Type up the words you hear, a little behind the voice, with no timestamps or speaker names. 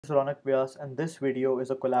This is Rounak, Vyas, and this video is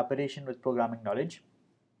a collaboration with Programming Knowledge.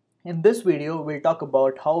 In this video, we'll talk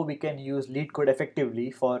about how we can use LeetCode effectively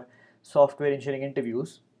for software engineering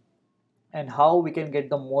interviews and how we can get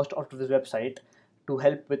the most out of this website to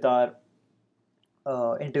help with our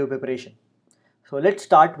interview preparation. So let's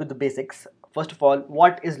start with the basics. First of all,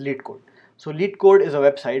 what is LeetCode? So LeetCode is a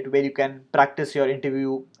website where you can practice your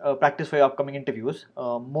practice for your upcoming interviews.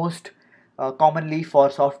 Most commonly for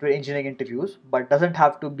software engineering interviews, but doesn't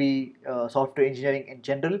have to be software engineering in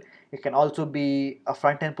general. It can also be a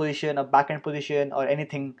front-end position, a back-end position, or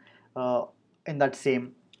anything in that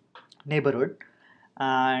same neighborhood.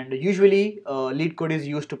 And usually, LeetCode is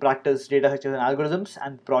used to practice data structures and algorithms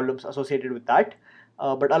and problems associated with that.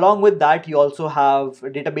 But along with that, you also have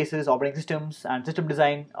databases, operating systems, and system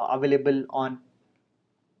design available on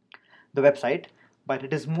the website. But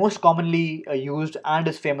it is most commonly used and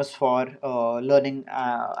is famous for learning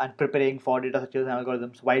and preparing for data structures and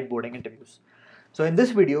algorithms whiteboarding interviews. So in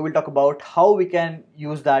this video, we'll talk about how we can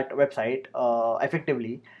use that website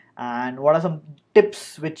effectively and what are some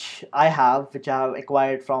tips which I have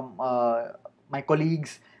acquired from my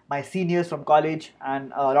colleagues, my seniors from college,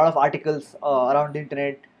 and a lot of articles around the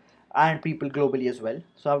internet and people globally as well.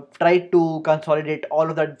 So I've tried to consolidate all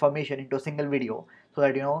of that information into a single video so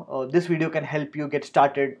that this video can help you get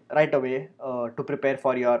started right away to prepare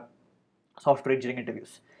for your software engineering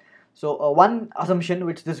interviews. So one assumption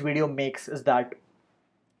which this video makes is that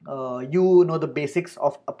you know the basics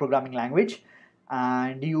of a programming language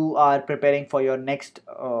and you are preparing for your next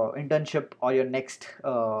internship or your next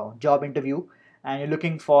job interview, and you're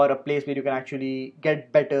looking for a place where you can actually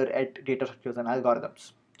get better at data structures and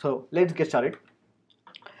algorithms. So let's get started.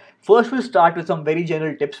 First, we'll start with some very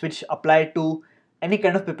general tips which apply to any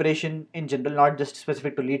kind of preparation in general, not just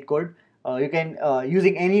specific to LeetCode. You can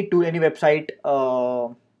using any tool, any website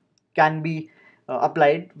can be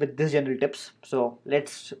applied with these general tips. So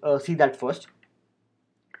let's see that first.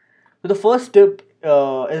 So the first tip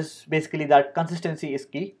is basically that consistency is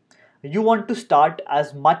key. You want to start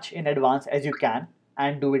as much in advance as you can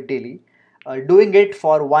and do it daily. Doing it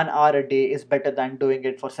for 1 hour a day is better than doing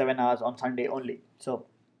it for 7 hours on Sunday only. So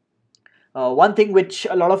one thing which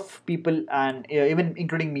a lot of people, and even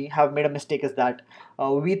including me, have made a mistake is that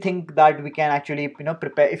we think that we can actually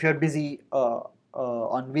prepare. If you're busy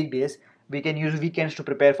on weekdays, we can use weekends to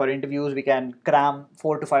prepare for interviews. We can cram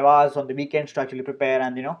 4 to 5 hours on the weekends to actually prepare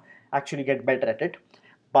and actually get better at it.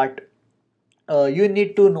 But you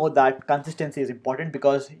need to know that consistency is important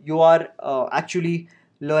because you are actually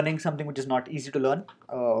learning something which is not easy to learn.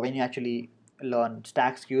 When you actually learn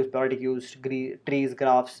stacks, queues, priority queues, trees,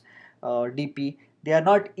 graphs, DP, they are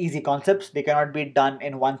not easy concepts. They cannot be done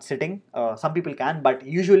in one sitting. Some people can, but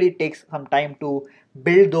usually it takes some time to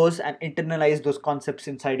build those and internalize those concepts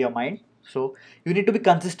inside your mind. So you need to be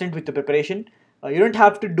consistent with the preparation. You don't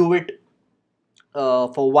have to do it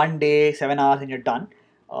for one day, 7 hours, and you're done.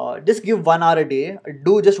 Just give 1 hour a day,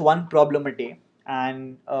 do just one problem a day,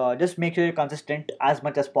 and just make sure you're consistent as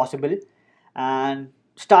much as possible. And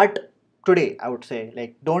start today, I would say.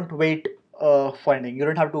 Like, don't wait for anything. You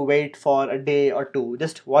don't have to wait for a day or two.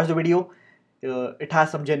 Just watch the video. It has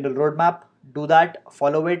some general roadmap. Do that,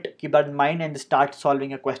 follow it, keep that in mind, and start solving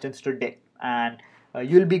your questions today. And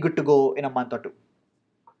you'll be good to go in a month or two.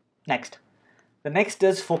 Next. The next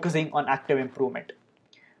is focusing on active improvement.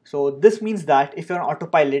 So this means that if you're on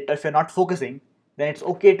autopilot or if you're not focusing, then it's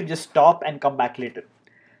okay to just stop and come back later.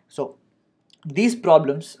 So these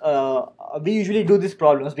problems, we usually do these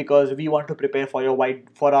problems because we want to prepare for our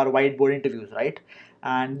whiteboard interviews, right?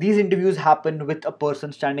 And these interviews happen with a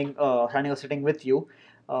person standing or sitting with you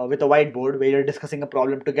with a whiteboard where you're discussing a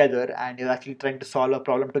problem together and you're actually trying to solve a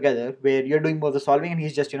problem together, where you're doing more of the solving and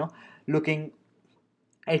he's just looking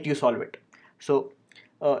at you solve it. So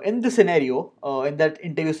in this scenario, in that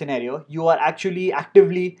interview scenario, you are actually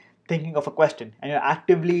actively thinking of a question and you're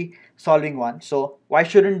actively solving one. So why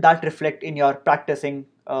shouldn't that reflect in your practicing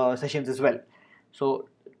sessions as well? So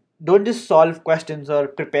don't just solve questions or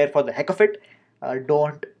prepare for the heck of it.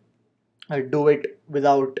 Don't do it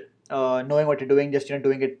without knowing what you're doing, just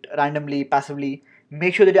doing it randomly, passively.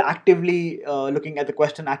 Make sure that you're actively looking at the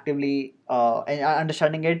question, actively and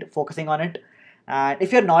understanding it, focusing on it. And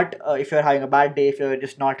if you're not, if you're having a bad day, if you're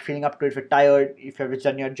just not feeling up to it, if you're tired, if you've just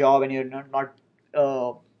done your job and you're not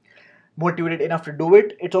motivated enough to do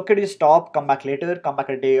it, it's okay to just stop, come back later, come back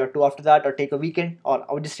a day or two after that, or take a weekend, or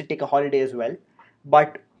I would just say take a holiday as well.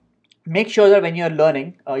 But make sure that when you're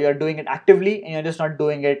learning, you're doing it actively and you're just not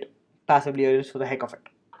doing it passively or just for the heck of it.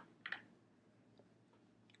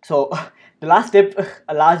 So the last tip,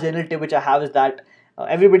 a last general tip which I have is that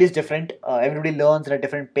Everybody's different. Everybody learns at a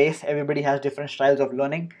different pace. Everybody has different styles of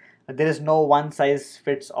learning. There is no one size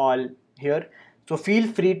fits all here. So feel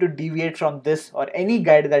free to deviate from this or any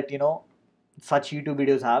guide that such YouTube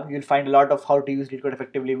videos have. You'll find a lot of how to use LeetCode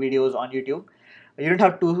effectively videos on YouTube. You don't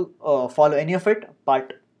have to follow any of it,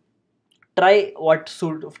 but try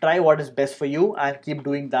what is best for you and keep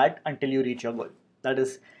doing that until you reach your goal. That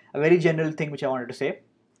is a very general thing which I wanted to say.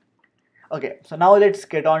 Okay, so now let's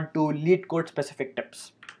get on to LeetCode specific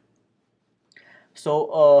tips.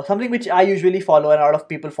 So something which I usually follow and a lot of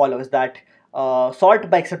people follow is that sort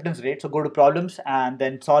by acceptance rate. So go to problems and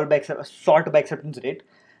then sort by acceptance rate,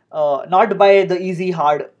 not by the easy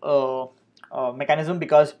hard mechanism,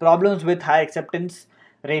 because problems with high acceptance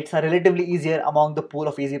rates are relatively easier among the pool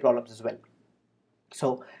of easy problems as well.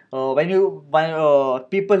 So when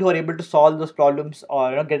people who are able to solve those problems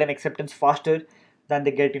or get an acceptance faster than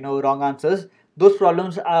they get wrong answers, those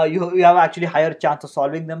problems you have actually higher chance of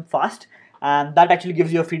solving them fast, and that actually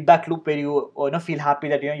gives you a feedback loop where you feel happy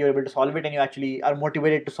that you're able to solve it and you actually are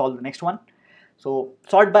motivated to solve the next one. So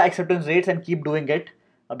sort by acceptance rates and keep doing it,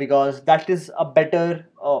 because that is a better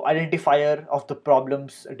identifier of the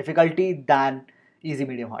problem's difficulty than easy,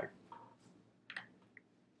 medium, hard.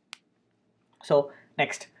 So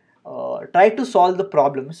next, try to solve the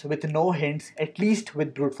problems with no hints, at least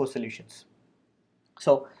with brute force solutions.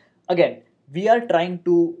 So again, we are trying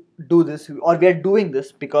to do this, or we are doing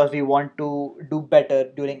this because we want to do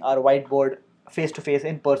better during our whiteboard, face-to-face,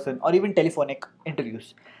 in-person, or even telephonic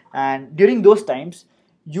interviews. And during those times,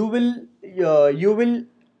 you will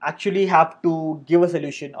actually have to give a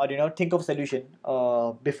solution, or think of a solution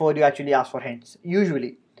before you actually ask for hints.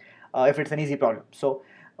 Usually, if it's an easy problem. So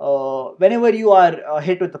whenever you are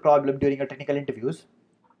hit with the problem during your technical interviews,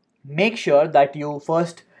 make sure that you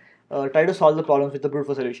first try to solve the problems with the brute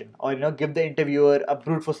force solution, or give the interviewer a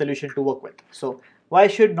brute force solution to work with. So why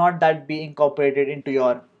should not that be incorporated into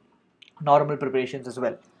your normal preparations as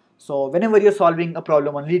well? So whenever you're solving a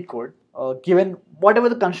problem on LeetCode, given whatever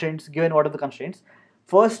the constraints,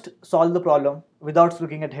 first solve the problem without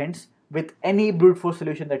looking at hints with any brute force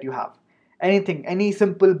solution that you have. Any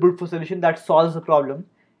simple brute force solution that solves the problem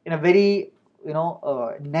in a very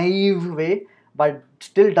naive way, but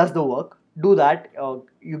still does the work. Do that.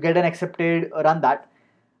 You get an accepted, run that,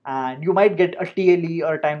 and you might get a TLE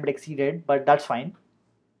or a time exceeded, but that's fine,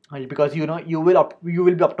 because you will be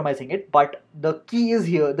optimizing it. But the key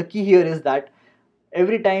here is that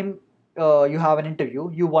every time you have an interview,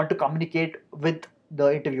 you want to communicate with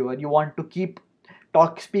the interviewer. You want to keep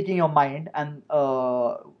speaking your mind and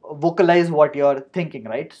vocalize what you're thinking,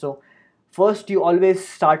 right? So first you always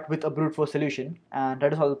start with a brute force solution and try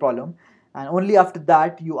to solve the problem, and only after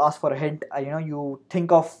that you ask for a hint. You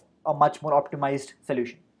think of a much more optimized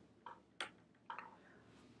solution.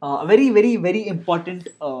 A very important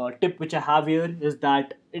tip which I have here is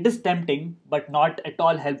that it is tempting but not at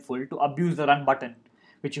all helpful to abuse the run button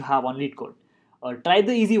which you have on LeetCode. Try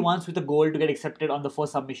the easy ones with a goal to get accepted on the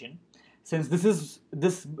first submission, since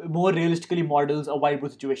this more realistically models a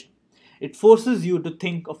whiteboard situation. It forces you to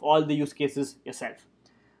think of all the use cases yourself.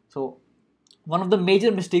 So one of the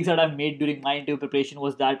major mistakes that I've made during my interview preparation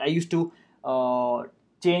was that I used to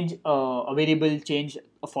change a variable, change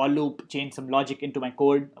a for loop, change some logic into my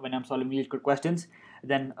code when I'm solving LeetCode questions,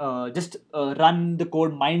 then just run the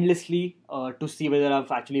code mindlessly to see whether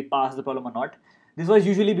I've actually passed the problem or not. This was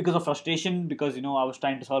usually because of frustration, because I was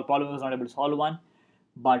trying to solve a problem, I was not able to solve one.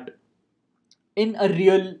 But in a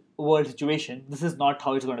real world situation, this is not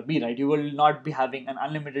how it's going to be, right? You will not be having an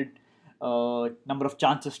unlimited number of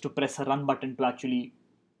chances to press a run button to actually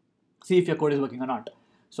see if your code is working or not.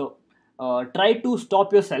 So try to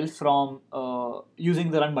stop yourself from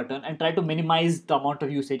using the run button and try to minimize the amount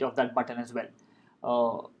of usage of that button as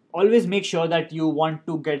well. Always make sure that you want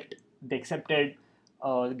to get the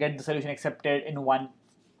solution accepted in one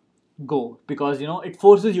go, because it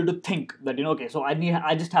forces you to think that okay, so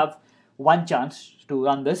I just have one chance to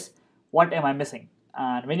run this. What am I missing?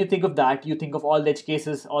 And when you think of that, you think of all the edge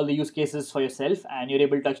cases, all the use cases for yourself, and you're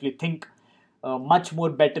able to actually think much more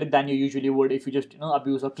better than you usually would if you just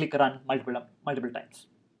abuse or click run multiple times.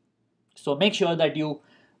 So make sure that you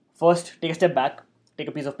first take a step back, take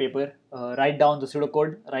a piece of paper, write down the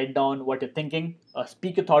pseudocode, write down what you're thinking,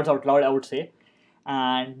 speak your thoughts out loud, I would say.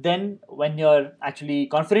 And then when you're actually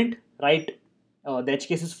confident, write the edge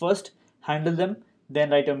cases first, handle them,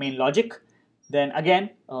 then write your main logic, then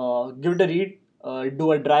again give it a read,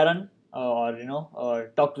 do a dry run,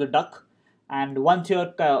 or talk to the duck, and once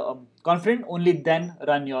you're confident, only then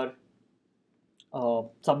run your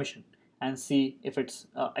submission and see if it's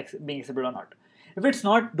being accepted or not. If it's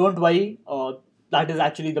not, don't worry, that is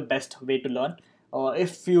actually the best way to learn.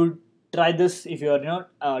 If you try this, if you're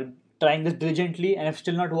trying this diligently and if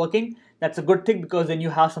still not working, that's a good thing, because then you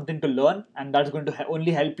have something to learn, and that's going to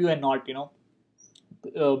only help you and not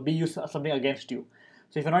be used something against you.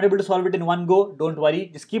 So if you're not able to solve it in one go, don't worry,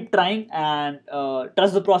 just keep trying and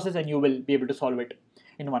trust the process, and you will be able to solve it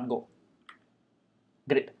in one go.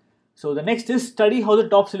 Great. So the next is study how the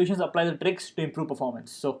top solutions apply the tricks to improve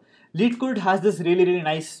performance. So LeetCode has this really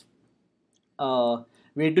nice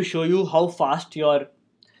way to show you how fast your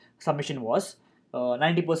submission was,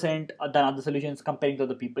 90% than other solutions comparing to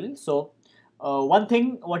other people. So one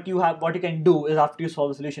thing what you can do is, after you solve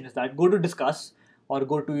the solution, is that go to discuss, or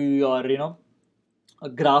go to your a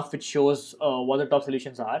graph which shows what the top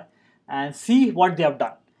solutions are, and see what they have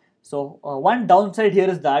done. So one downside here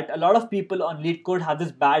is that a lot of people on LeetCode have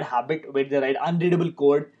this bad habit where they write unreadable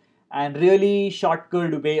code and really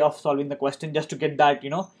shortcut way of solving the question just to get that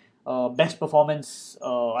best performance.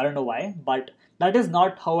 I don't know why, but that is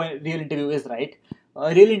not how a real interview is, right?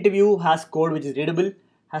 A real interview has code which is readable,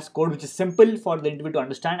 has code which is simple for the interview to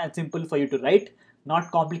understand and simple for you to write,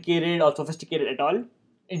 not complicated or sophisticated at all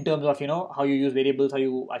in terms of how you use variables, how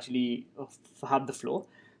you actually have the flow.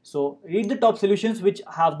 So read the top solutions which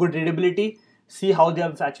have good readability, see how they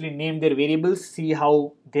have actually named their variables, see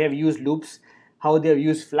how they have used loops, how they have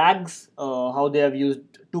used flags, how they have used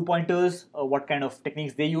two pointers, what kind of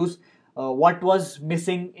techniques they use, what was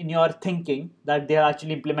missing in your thinking that they have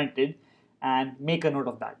actually implemented, and make a note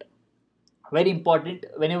of that. Very important,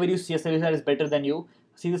 whenever you see a solution that is better than you,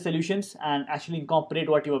 see the solutions and actually incorporate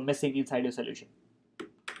what you are missing inside your solution.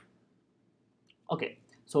 Okay,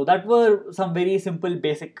 so that were some very simple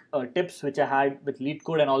basic tips which I had with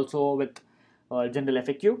LeetCode and also with general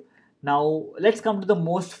FAQ. Now let's come to the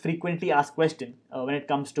most frequently asked question when it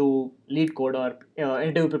comes to LeetCode or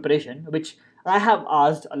interview preparation, which I have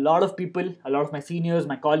asked a lot of people, a lot of my seniors,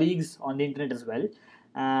 my colleagues on the internet as well,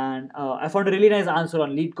 and I found a really nice answer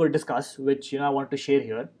on LeetCode Discuss, which I want to share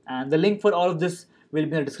here, and the link for all of this will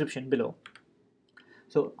be in the description below.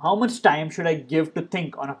 So how much time should I give to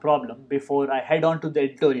think on a problem before I head on to the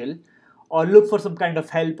editorial, or look for some kind of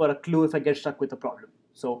help or a clue if I get stuck with a problem?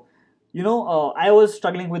 So, I was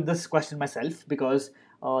struggling with this question myself, because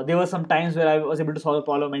there were some times where I was able to solve a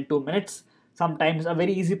problem in 2 minutes. Sometimes a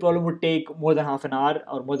very easy problem would take more than half an hour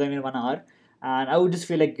or more than 1 hour. And I would just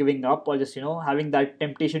feel like giving up, or just, having that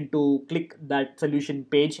temptation to click that solution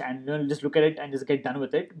page and just look at it and just get done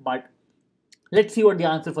with it. But let's see what the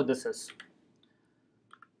answer for this is.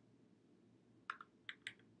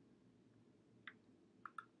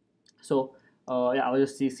 So yeah, I was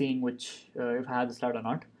just seeing which if I have the slide or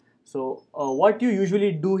not. So what you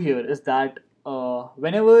usually do here is that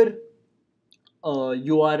whenever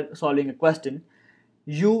you are solving a question,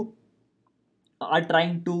 you are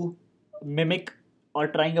trying to mimic, or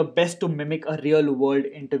trying your best to mimic, a real world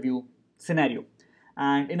interview scenario.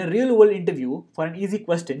 And in a real world interview, for an easy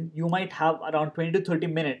question, you might have around 20 to 30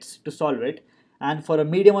 minutes to solve it. And for a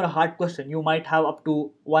medium or a hard question, you might have up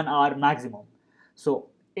to 1 hour maximum. So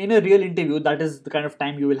in a real interview, that is the kind of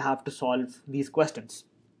time you will have to solve these questions.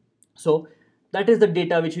 So that is the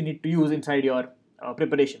data which you need to use inside your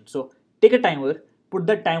preparation. So take a timer, put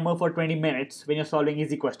that timer for 20 minutes when you're solving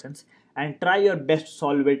easy questions, and try your best to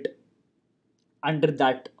solve it under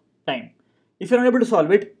that time. If you're not able to solve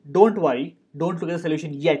it, don't worry, don't look at the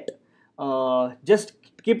solution yet. Just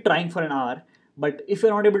keep trying for an hour. But if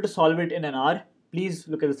you're not able to solve it in an hour, please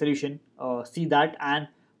look at the solution, see that, and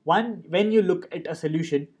when you look at a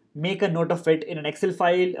solution, make a note of it in an Excel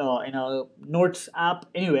file, in a notes app,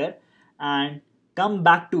 anywhere, and come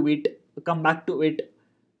back to it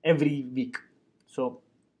every week. So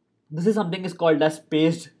this is something is called as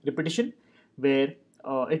spaced repetition, where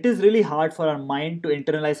it is really hard for our mind to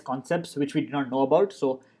internalize concepts which we do not know about.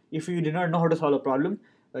 So if you do not know how to solve a problem,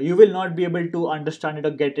 you will not be able to understand it or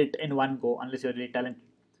get it in one go unless you're really talented.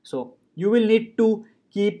 So you will need to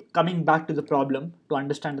keep coming back to the problem to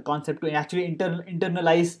understand the concept, to actually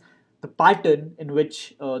internalize the pattern in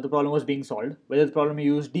which the problem was being solved, whether the problem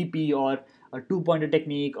you used DP or a two-pointer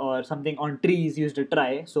technique or something on trees used a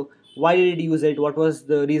try. So why did it use it? What was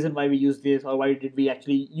the reason why we used this, or why did we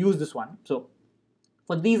actually use this one? So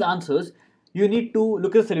for these answers, you need to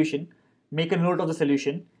look at the solution, make a note of the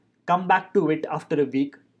solution, come back to it after a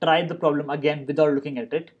week, try the problem again without looking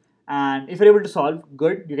at it. And if you're able to solve,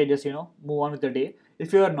 good, you can just move on with the day.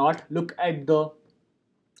 If you are not, look at the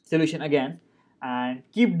solution again and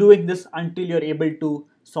keep doing this until you're able to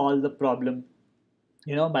solve the problem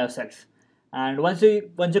by yourself. And once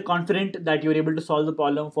you're confident that you're able to solve the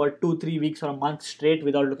problem for 2-3 weeks or a month straight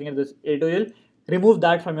without looking at this tutorial, remove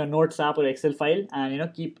that from your notes app or Excel file,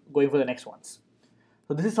 and keep going for the next ones.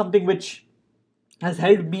 So this is something which has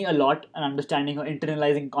helped me a lot in understanding or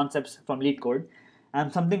internalizing concepts from LeetCode,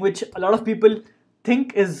 and something which a lot of people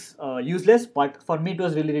think is useless, but for me it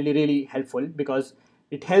was really helpful because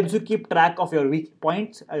it helps you keep track of your weak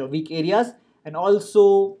points, your weak areas, and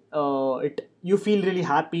also you feel really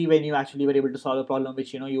happy when you actually were able to solve a problem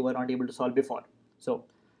which you were not able to solve before. So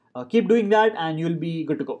keep doing that and you'll be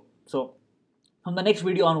good to go. So from the next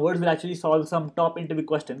video onwards, we'll actually solve some top interview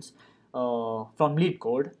questions from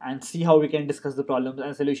LeetCode and see how we can discuss the problems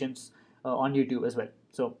and solutions on YouTube as well.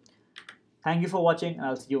 So thank you for watching, and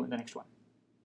I'll see you in the next one.